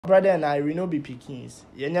Brother and I will not be pickings.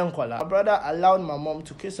 My brother allowed my mom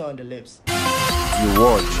to kiss her on the lips. You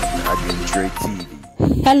watch Adventure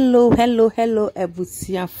TV. Hello,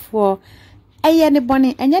 Ebusia for any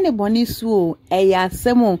bonny so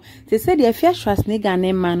Semo. They said the Afia Schwarzenegger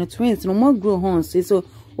and man twins no more grow horns. So,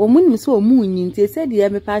 moon so moon, they said the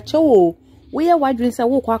Emepacho. We are wondering a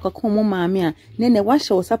walk a common mamma, then the wash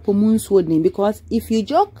was up a moon swording because if you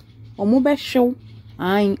joke or move show.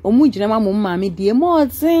 Ai omujinama mumma die more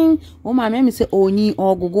thing o ma me say oni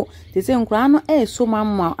ogogo te say nkura no so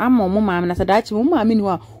mamma amma mumma na sadachi mumma ni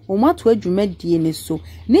wa o mato adwuma die ne so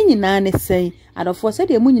ne nyina ne sei adofo say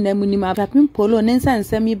de mu nyina mu nim apapim polo ne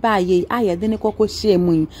nsansam ba ye aye de ne kokko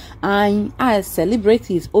mu ai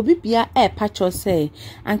celebrities obibia pacho say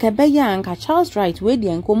anka beya anka Charles Wright we de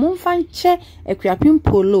enko mumfa nche akuapim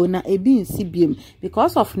polo na ebi nsibiem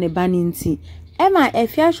because of ne baninti Emma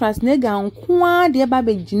Afia Schwarzenegger nkwa de ba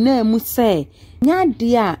gina mu se nya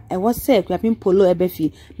de a wo se kwapin polo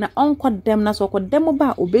ebefi na onkodem na so kodem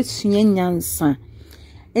ba obesua nyansa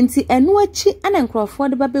enti enu achi ana nkrofo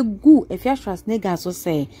de ba gu Afia Schwarzenegger so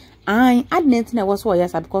se ai adnent na wo so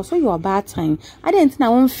yesa because so your bad time adnent na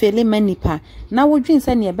won fele manipa na wodwin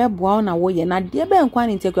se ne ebeboa na wo ye na de be nkwa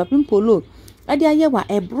ne kwapin polo ade ayewa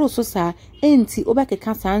ebro so sa enti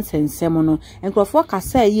obekeka sansensem no enkrofo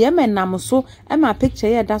kasa ye menam so ema picture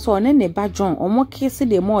ye da so ne ba John omo kese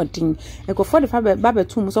de modin enkrofo de fa ba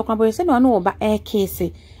betum so kwambo se no no ba kiss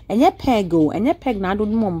enye peg na ado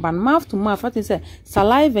mo mban mouth to mouth what say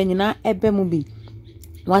saliva nyina ebe mu bi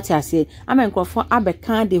what I say am enkrofo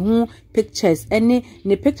abeka de hu pictures ene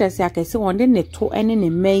ne pictures yakese wonde ne to ene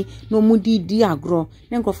ne mei no mudi agro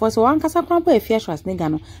ne enkrofo so wankasa kwambo Afia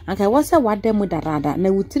Schwarzenegger no anka wo se wadem darada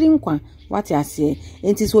na wutiri nkwa what I say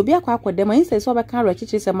enti so obi akwa dem yin so obeka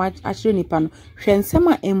rechichi se ma achire nipa no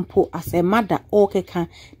hwensema empo asemada okeka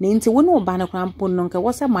na enti wo no ba na kwampo no nka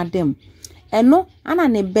wo se madem eno ana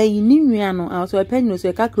ne bayi ni nwia no so epanyo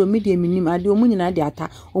so kakro media minim ade omunyina de ata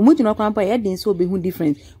omugina kwampa ye den so obehu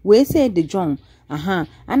different we say the John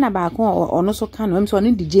ana ba ko ono so ka no em so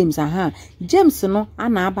no di James James no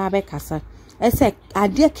ana aba be kasa ese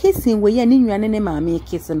ade kissing we ye ni nwia ne maame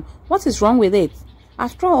kissing what is wrong with it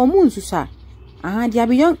after all omunsusa they are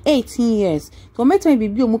beyond 18 years so me time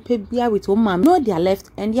bibi omu pe bia with omma no they are left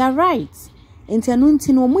and they are right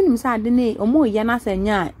enti no omunim sa ade ne omo ye na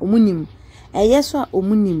sanya omunim yeso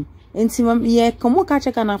omunim enti ye komo ka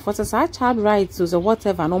cheka na for sa child rights so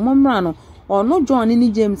whatever no momra no or no John ni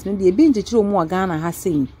James ni de bi nchechire omu Ghana ha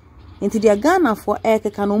sei enti de Ghana for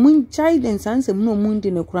keka no mun child and sansem no mun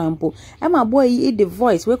di ne krampo ema boy e the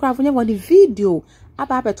voice we kra for the video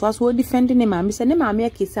aba beto so defending ne maame se ne maame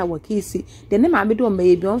akesi a wakesi de ne maame de o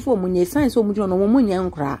meye bi on for munye sanse o mujino no munye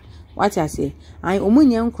nkra what I say ai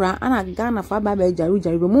omunye nkra ana Ghana fa ba jaru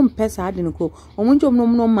be mum pesa ade ne ko omunjom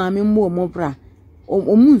no maame mmo mo bra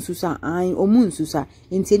omunsusa ai omunsusa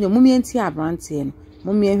enti ne mum yenti abrante no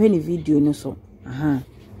mum ye hwe ne video no so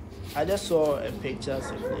I just saw a picture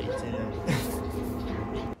circulating.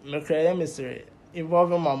 Mystery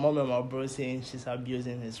involving my mom and my bro saying she's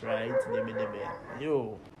abusing his rights.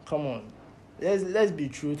 Yo, come on. Let's be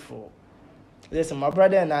truthful. Listen, my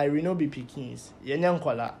brother and I will not be pickings.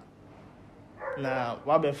 Now,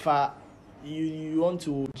 wabefa, you want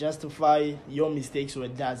to justify your mistakes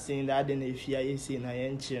with that, saying that then if you are saying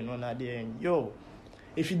I yo,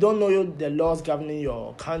 if you don't know the laws governing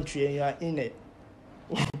your country and you are in it,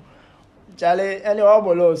 Charlie, any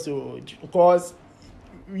also because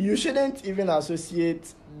you shouldn't even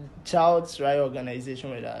associate child's right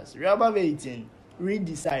organization with us. We're above 18. We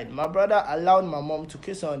decide. My brother allowed my mom to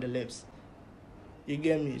kiss her on the lips. You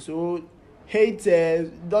get me? So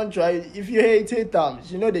haters, don't try. If you hate them,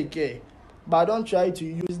 you know they care. But don't try to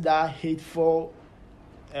use that hateful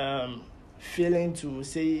feeling to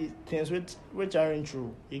say things which aren't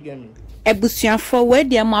true. You get me? Ebusia for we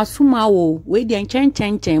dia masuma wo we dia chen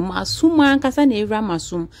masuma nkasa na evra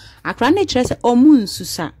masum akra na kire se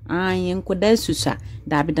omunsusa enkoda susa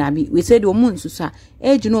dabi we said omunsusa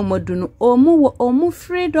age no modu no omu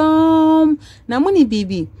freedom na muni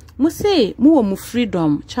bibi mu say mu wo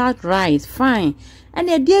freedom child rights fine and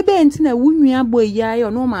e die be enti na wunua boy ya yo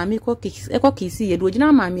no maame kisi ye do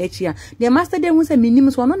gina maame achia the master dem hu say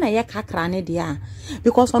minim so no na ye kakra ne dia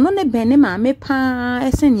because ono ne ben ne maame pa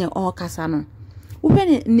esenye o kasa no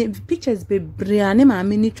upe ne pictures be bria ne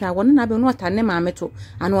maame ni twa wono na be no wata ne maame to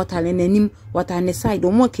ana wata ne nanim wata ne side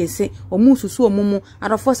o mo kese o mu susu o mumu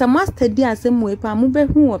adofo say master dia asem we pa mu be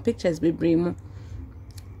hu o pictures be bria mu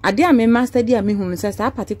ade a me master dia me hunu say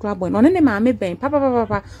that particular boy no ne maame ben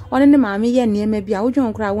papa one ne maame ye niema bia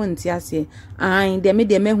wodwon kra wonti ase an de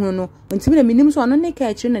me hunu no ntimi na minim so ono ne ka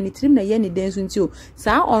akire na ne tirim na ye ne den so nti o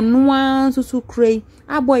saa ono an so krai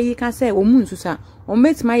aboy yi ka say omu nso sa o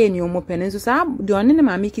metima ye ni omo pen nso sa de one ne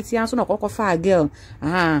maame kiti an so na kokofa a girl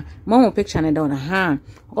mo picture ne down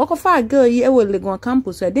kokofa a girl yi e wo Legon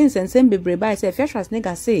campus so den sensem bebre bai say Afia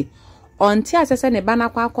Schwarzenegger say onti asese ne bana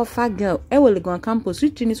kwa kofa girl e wo Legon campus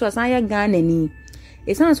ritini so asan ya Ghana ni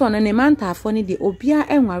esan so ne manta afo ni de obia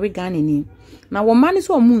enware Ghana ni na wo mani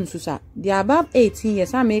so omu nsusa they are above 18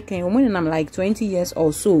 years American women am like 20 years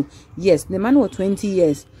or so yes the man was 20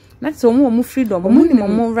 years na so omu freedom omu ni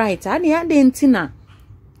omu right ade ntina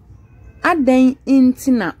aden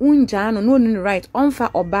intina unja no no right onfa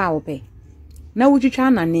oba ope na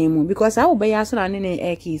wutwitwa na nemu because I obey asra ne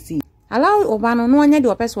ekisi allow obano no anya de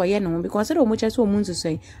opeso ye no because say omu chese omu nso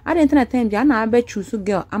say aden ntina time dia na abe choose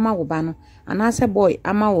girl ama obano and as a boy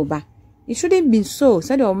ama oba it shouldn't be so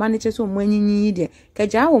say the omu chese omu anyinyi de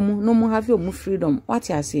kaja omu no mu have omu freedom what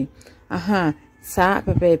you say sa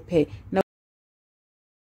pepepe na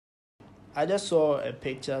I just saw a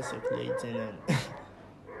picture circulating and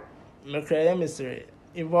my mystery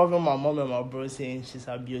involving my mom and my bro saying she's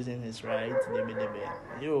abusing his right.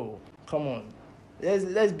 Yo, come on.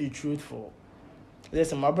 Let's be truthful.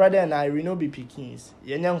 Listen, my brother and I will not be pickings.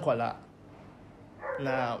 Yenyankola.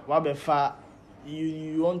 Now, wabefa,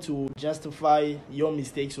 you want to justify your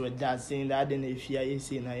mistakes with that, saying that then if you are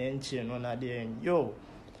saying I ain't you know there. Yo,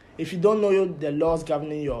 if you don't know the laws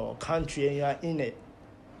governing your country and you are in it,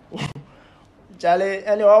 Charlie,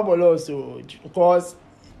 any also because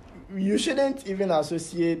you shouldn't even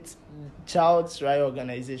associate child's right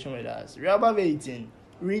organization with us. We're above 18.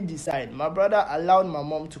 We decide. My brother allowed my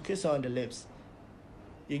mom to kiss her on the lips.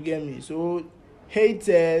 You get me? So hate,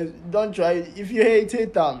 don't try. If you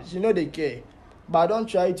hate them, you know they care. But don't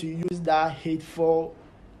try to use that hateful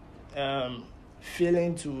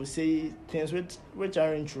feeling to say things which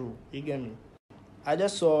aren't true. You get me? I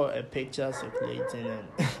just saw a picture circulating and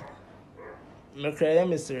my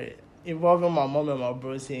mystery involving my mom and my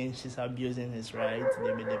bro saying she's abusing his right.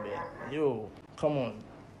 Yo, come on.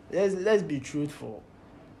 Let's be truthful.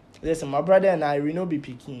 Listen, my brother and I will not be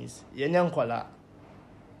pickings. Yenyankola.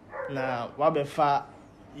 Now, wabefa,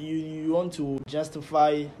 you want to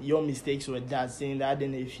justify your mistakes with that, saying that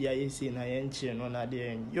then if you are saying I ain't you know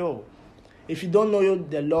there. Yo, if you don't know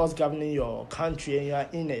the laws governing your country and you are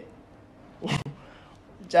in it,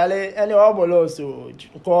 Charlie, any also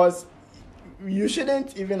because you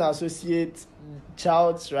shouldn't even associate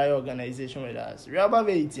child's right organization with us. We're above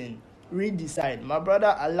 18. We decide. My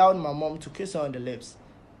brother allowed my mom to kiss her on the lips.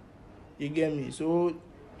 You get me? So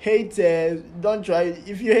hate, don't try.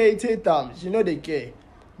 If you hate them, you know they care.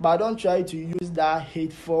 But don't try to use that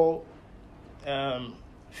hateful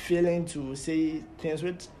feeling to say things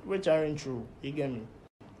which aren't true. You get me?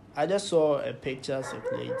 I just saw a picture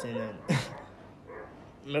circulating and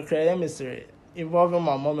my mystery involving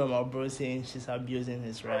my mom and my bro saying she's abusing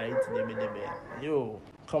his right. Yo,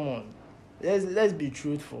 come on. Let's be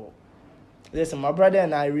truthful. Listen, my brother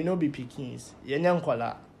and I will not be pickings.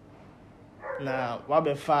 Yenyankola. Now,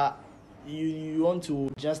 wabefa, you want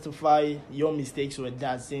to justify your mistakes with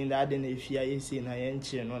that, saying that then if you are saying I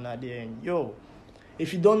ain't you know there. Yo,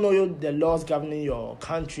 if you don't know the laws governing your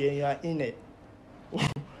country and you are in it,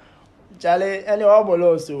 Charlie, any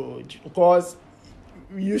also because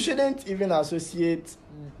you shouldn't even associate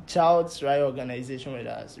child's right organization with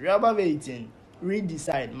us. We're above 18. We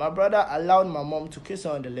decide. My brother allowed my mom to kiss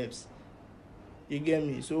her on the lips. You get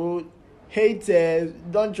me? So hate,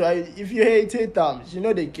 don't try. If you hate them, you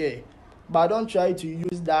know they care. But don't try to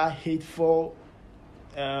use that hateful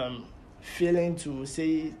feeling to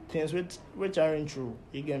say things which aren't true.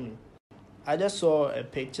 You get me? I just saw a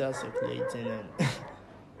picture circulating and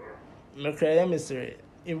my mystery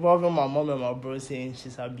involving my mom and my bro saying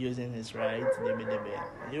she's abusing his right.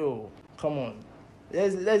 Yo, come on.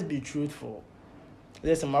 Let's be truthful.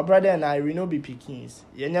 Listen, my brother and I will not be pickings.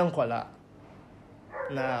 Yenyankola.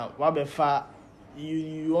 Now, wabefa,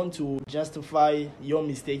 you want to justify your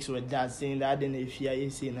mistakes with that, saying that then if you are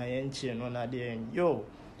saying I ain't you know there. Yo,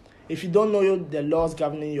 if you don't know the laws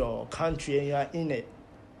governing your country and you are in it,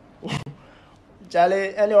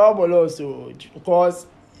 Charlie, any also because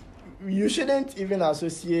you shouldn't even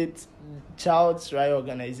associate child's right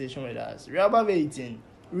organization with us. We're above 18.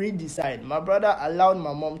 We decide. My brother allowed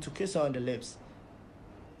my mom to kiss her on the lips.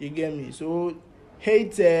 You get me? So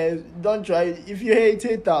hate, don't try. If you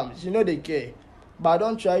hate them, you know they care. But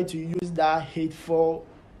don't try to use that hateful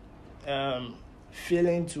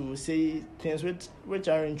feeling to say things which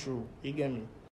aren't true. You get me?